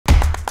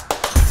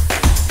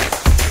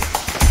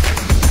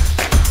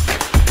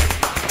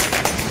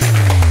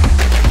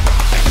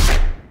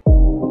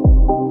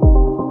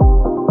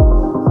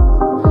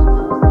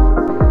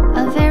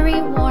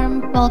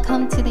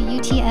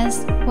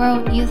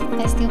World Youth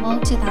Festival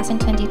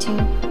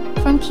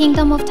 2022, from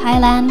Kingdom of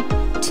Thailand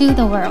to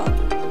the world.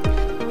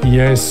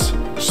 Yes,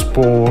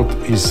 sport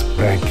is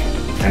back.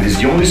 And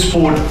is the only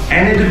sport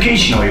and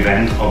educational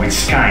event of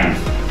its kind,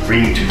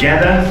 bringing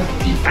together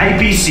the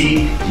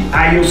IPC, the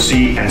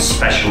IOC, and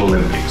Special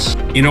Olympics.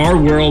 In our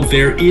world,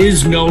 there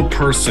is no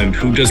person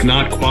who does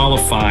not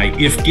qualify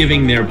if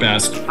giving their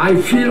best.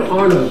 I feel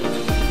honored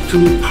to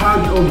be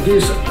part of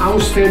this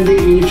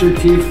outstanding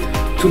initiative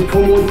to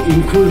promote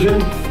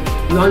inclusion,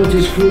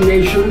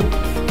 non-discrimination,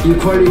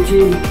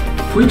 equality,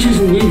 which is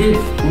needed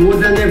more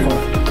than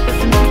ever.